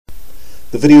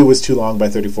The video was too long by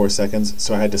 34 seconds,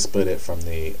 so I had to split it from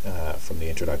the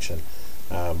introduction.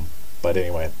 But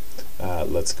anyway,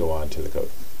 let's go on to the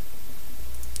code.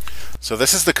 So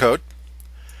this is the code,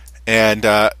 and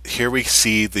here we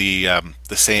see the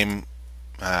same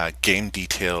game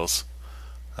details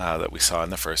that we saw in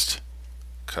the first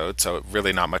code. So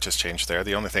really not much has changed there.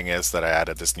 The only thing is that I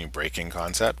added this new breaking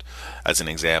concept as an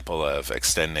example of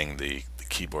extending the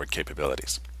keyboard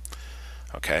capabilities.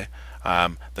 Okay.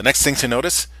 The next thing to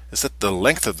notice is that the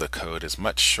length of the code is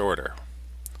much shorter.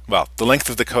 Well, the length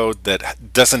of the code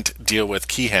that doesn't deal with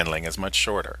key handling is much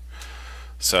shorter.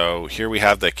 So here we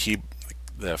have the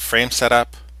frame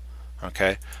setup,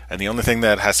 okay, and the only thing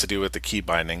that has to do with the key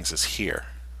bindings is here,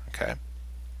 okay.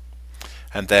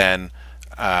 And then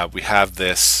we have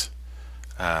this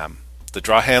the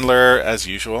draw handler as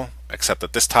usual, except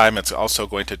that this time it's also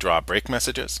going to draw break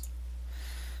messages,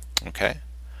 okay.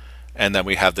 And then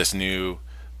we have this new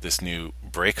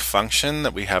break function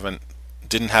that we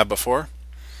didn't have before,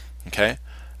 okay.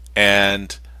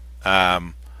 And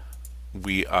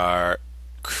we are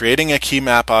creating a key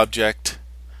map object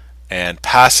and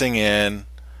passing in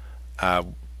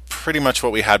pretty much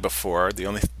what we had before. The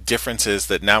only difference is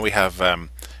that now we have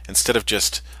instead of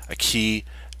just a key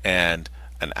and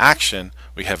an action,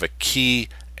 we have a key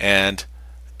and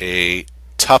a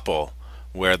tuple,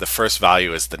 where the first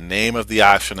value is the name of the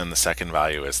action and the second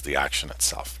value is the action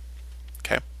itself.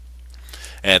 Okay,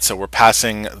 and so we're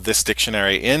passing this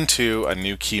dictionary into a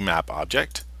new key map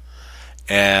object,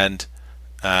 and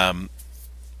then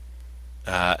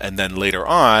later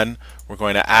on we're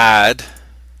going to add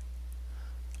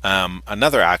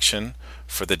another action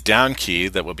for the down key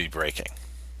that will be breaking.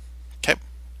 Okay,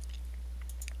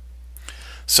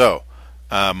 so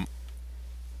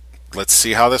let's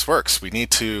see how this works. We need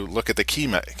to look at the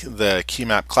key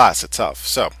map class itself.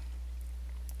 So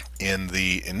in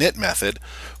the init method,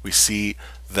 we see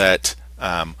that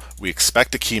we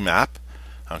expect a key map.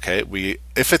 Okay,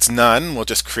 if it's none, we'll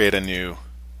just create a new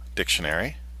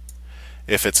dictionary.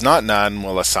 If it's not none,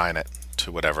 we'll assign it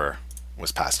to whatever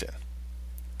was passed in.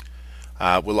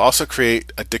 We'll also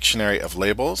create a dictionary of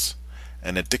labels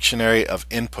and a dictionary of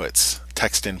inputs,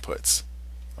 text inputs.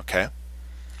 Okay.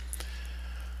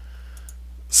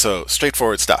 So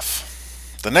straightforward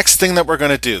stuff. The next thing that we're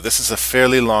going to do, this is a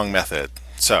fairly long method.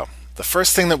 So the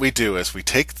first thing that we do is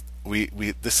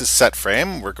this is set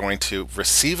frame. We're going to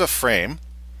receive a frame,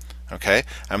 okay,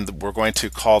 and we're going to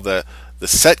call the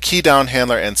set key down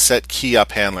handler and set key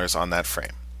up handlers on that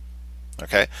frame,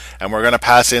 okay, and we're going to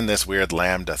pass in this weird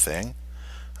lambda thing,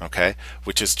 okay,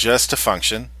 which is just a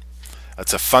function.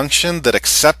 It's a function that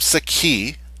accepts a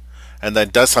key and then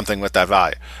does something with that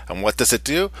value. And what does it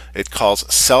do? It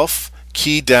calls self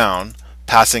key down,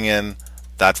 passing in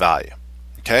that value.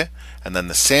 Okay? And then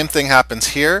the same thing happens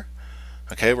here.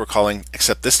 Okay,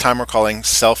 except this time we're calling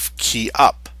self key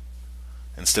up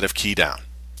instead of key down.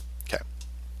 Okay.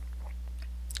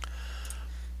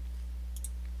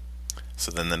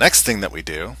 So then the next thing that we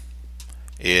do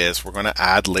is we're going to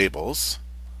add labels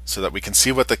so that we can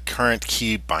see what the current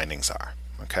key bindings are.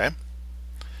 Okay?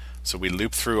 So we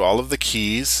loop through all of the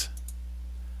keys,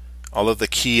 all of the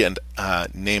key and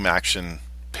name action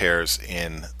pairs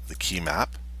in the key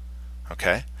map,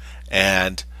 okay,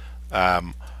 and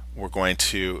we're going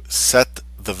to set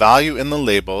the value in the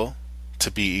label to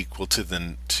be equal to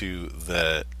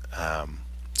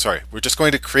sorry, we're just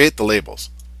going to create the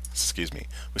labels. Excuse me.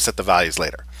 We set the values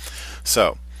later.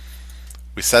 So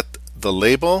we set the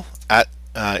label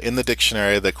in the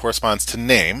dictionary that corresponds to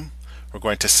name. We're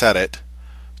going to set it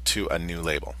to a new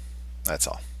label. That's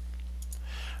all.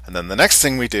 And then the next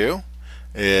thing we do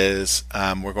is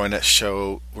we're going to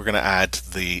add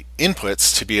the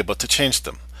inputs to be able to change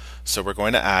them. So we're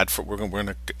going to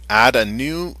add a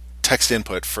new text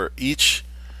input for each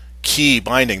key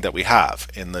binding that we have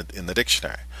in the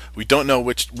dictionary. We don't know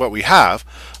what we have,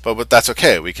 but that's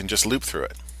okay. We can just loop through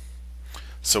it.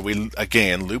 So we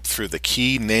again loop through the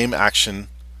key name action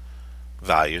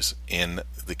values in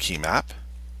the key map.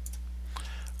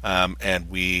 And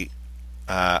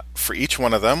for each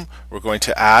one of them, we're going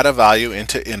to add a value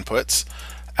into inputs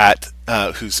at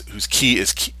whose key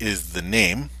is the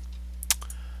name,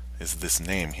 is this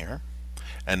name here,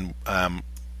 and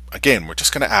again we're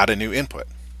just going to add a new input.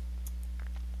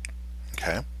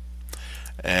 Okay,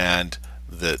 and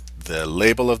the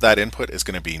label of that input is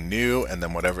going to be new, and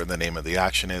then whatever the name of the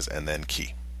action is, and then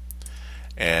key.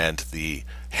 And the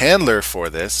handler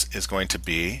for this is going to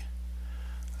be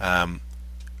the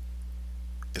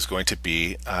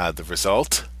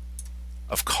result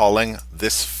of calling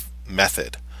this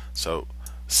method. So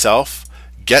self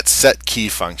get set key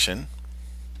function,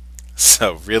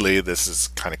 So really, this is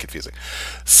kind of confusing.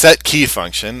 Set key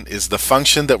function is the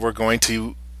function that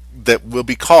that will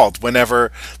be called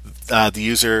whenever the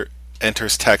user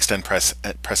enters text and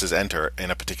presses enter in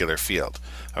a particular field.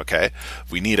 Okay,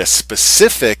 we need a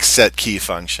specific set key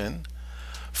function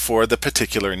for the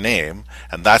particular name,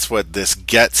 and that's what this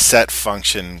get set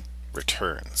function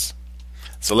returns.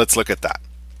 So let's look at that.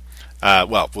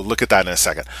 Well, we'll look at that in a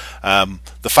second.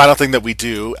 The final thing that we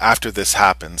do after this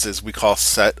happens is we call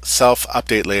set self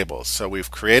update labels. So we've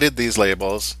created these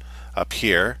labels up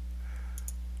here,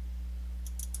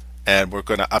 and we're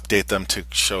going to update them to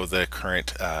show the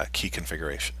current key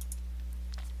configuration.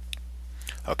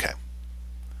 Okay.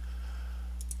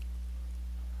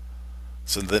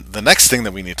 So the next thing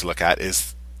that we need to look at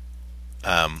is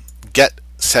get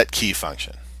set key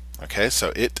function. Okay,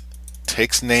 so it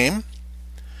takes name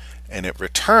and it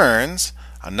returns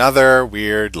another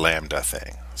weird lambda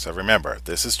thing. So remember,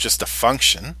 this is just a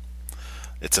function.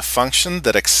 It's a function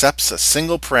that accepts a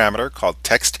single parameter called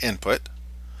text input,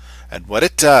 and what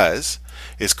it does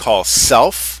is call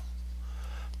self,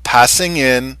 passing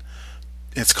in,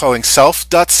 it's calling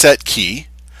self.setKey,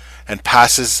 and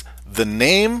passes the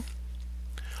name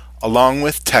along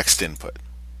with text input.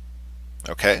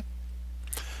 Okay,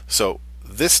 so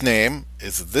this name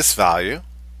is this value,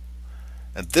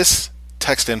 and this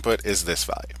text input is this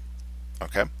value.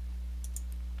 Okay.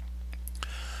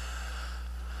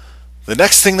 The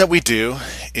next thing that we do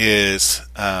is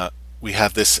we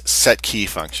have this set key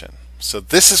function. So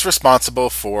this is responsible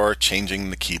for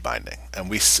changing the key binding, and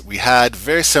we had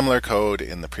very similar code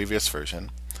in the previous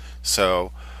version.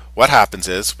 So what happens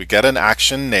is we get an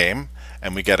action name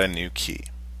and we get a new key.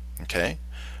 Okay,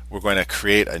 we're going to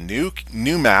create a new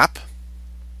map.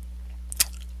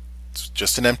 It's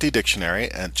just an empty dictionary,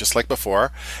 and just like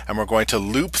before, and we're going to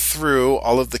loop through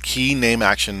all of the key name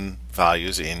action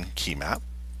values in key map.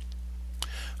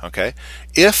 Okay,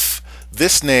 if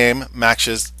this name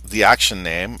matches the action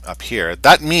name up here,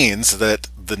 that means that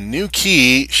the new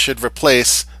key should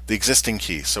replace the existing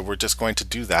key. So we're just going to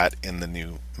do that in the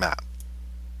new map.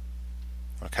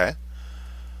 Okay,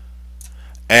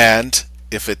 and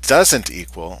if it doesn't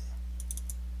equal,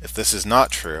 if this is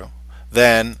not true,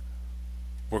 then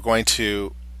we're going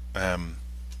to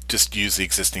just use the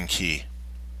existing key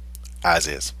as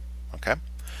is. Okay,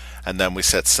 and then we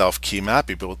set self key map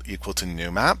equal to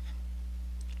new map,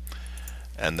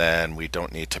 and then we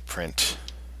don't need to print.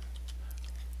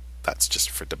 That's just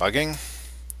for debugging.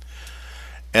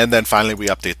 And then finally we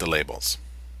update the labels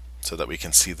so that we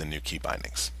can see the new key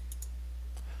bindings.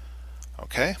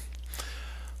 Okay,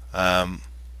 and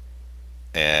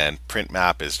print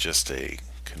map is just a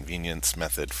convenience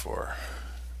method for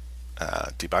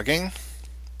debugging.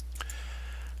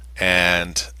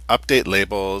 And update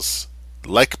labels,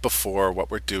 like before,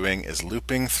 what we're doing is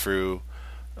looping through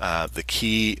the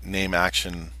key name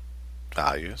action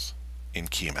values in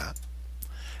key map,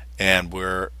 and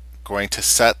we're going to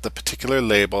set the particular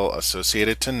label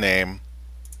associated to name.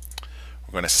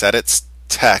 We're going to set its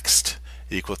text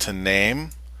equal to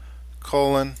name,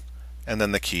 colon, and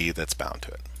then the key that's bound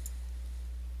to it.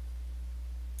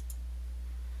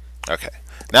 Okay,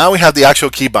 now we have the actual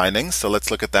key bindings, so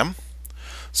let's look at them.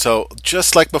 So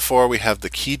just like before, we have the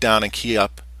key down and key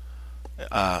up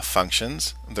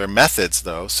functions. They're methods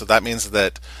though, so that means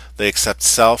that they accept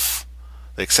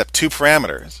two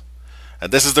parameters.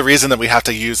 And this is the reason that we have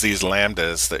to use these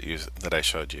lambdas that I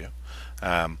showed you,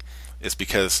 is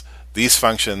because these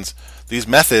functions, these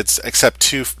methods accept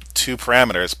two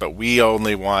parameters, but we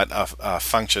only want a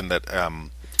function that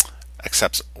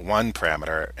accepts one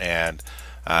parameter, and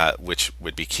which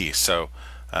would be key. So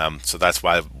so that's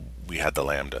why we had the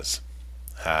lambdas.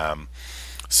 And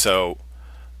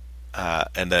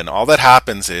then all that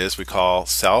happens is we call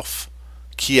self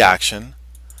key action,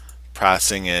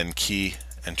 passing in key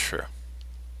and true.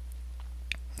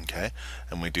 Okay,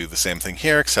 and we do the same thing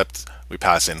here, except we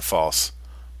pass in false,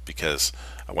 because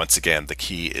once again the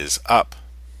key is up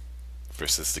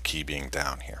versus the key being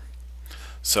down here.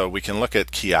 So we can look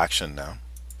at key action now.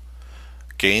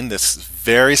 Again, this is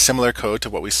very similar code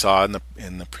to what we saw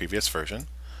in the previous version.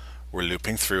 We're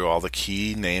looping through all the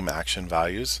key name action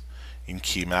values in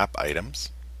key map items.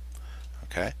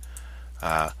 Okay,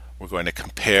 we're going to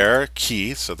compare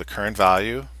key, so the current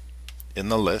value in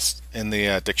the list in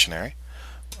the dictionary.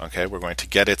 Okay, we're going to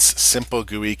get its simple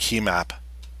GUI key map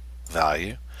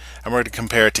value, and we're going to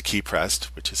compare it to key pressed,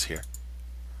 which is here.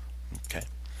 Okay,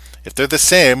 if they're the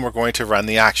same, we're going to run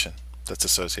the action that's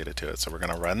associated to it. So we're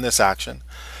going to run this action,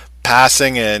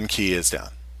 passing in key is down.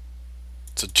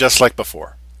 So just like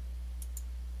before.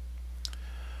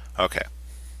 Okay,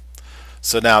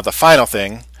 so now the final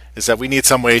thing is that we need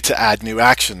some way to add new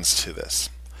actions to this.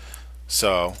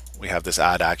 So we have this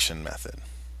add action method.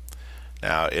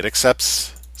 Now it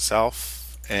accepts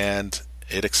self and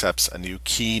it accepts a new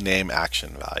key name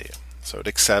action value. So it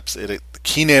accepts the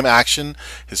key name action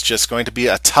is just going to be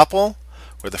a tuple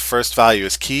where the first value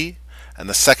is key and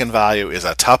the second value is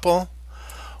a tuple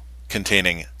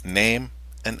containing name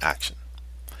and action.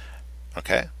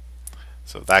 Okay,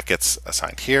 so that gets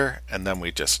assigned here, and then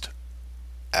we just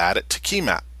add it to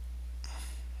keymap,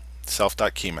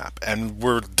 self.keymap, and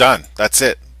we're done. That's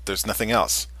it. There's nothing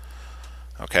else.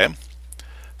 Okay,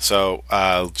 so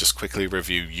I'll just quickly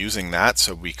review using that.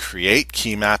 So we create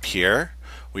keymap here.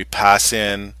 We pass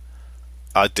in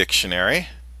a dictionary,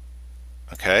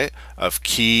 okay, of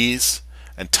keys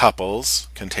and tuples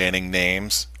containing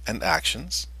names and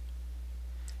actions.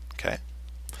 Okay.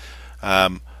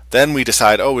 Then we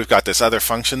decide, oh, we've got this other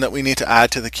function that we need to add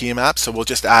to the keymap, so we'll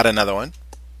just add another one.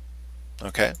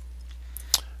 Okay.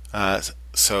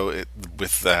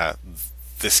 With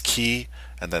this key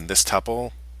and then this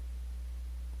tuple.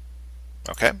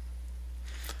 Okay.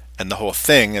 And the whole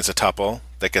thing is a tuple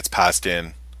that gets passed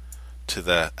in to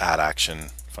the add action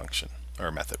function,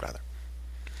 or method rather.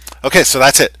 Okay, so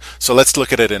that's it. So let's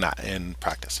look at it in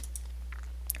practice.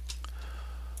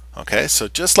 Okay, so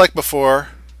just like before,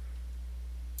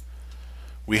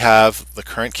 we have the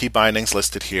current key bindings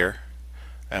listed here,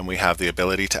 and we have the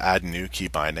ability to add new key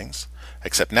bindings,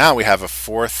 except now we have a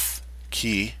fourth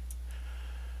key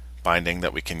binding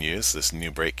that we can use, this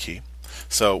new break key.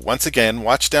 So once again,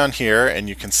 watch down here and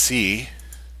you can see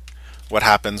what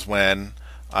happens when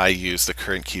I use the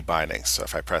current key bindings. So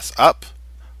if I press up,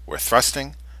 we're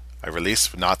thrusting. I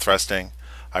release, we're not thrusting.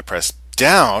 I press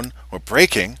down, we're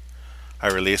braking. I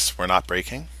release, we're not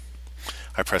braking.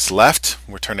 I press left,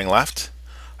 we're turning left.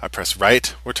 I press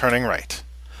right, we're turning right.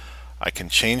 I can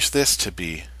change this to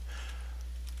be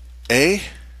A,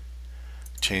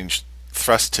 change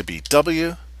thrust to be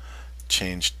W,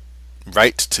 change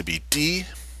right to be D.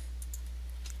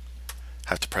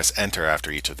 Have to press enter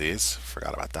after each of these,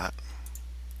 forgot about that.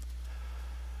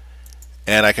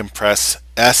 And I can press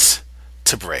S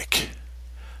to brake.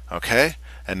 Okay,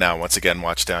 and now once again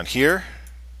watch down here.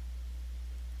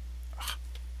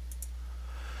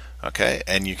 Okay,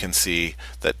 and you can see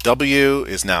that W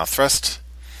is now thrust,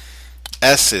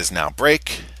 S is now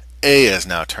brake, A is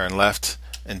now turn left,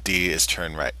 and D is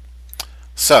turn right.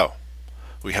 So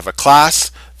we have a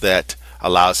class that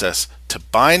allows us to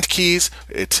bind keys,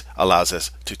 it allows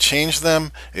us to change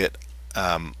them, it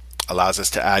allows us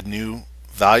to add new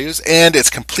values, and it's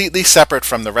completely separate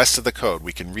from the rest of the code.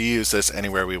 We can reuse this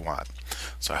anywhere we want.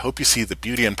 So I hope you see the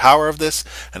beauty and power of this,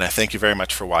 and I thank you very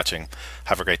much for watching.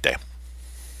 Have a great day.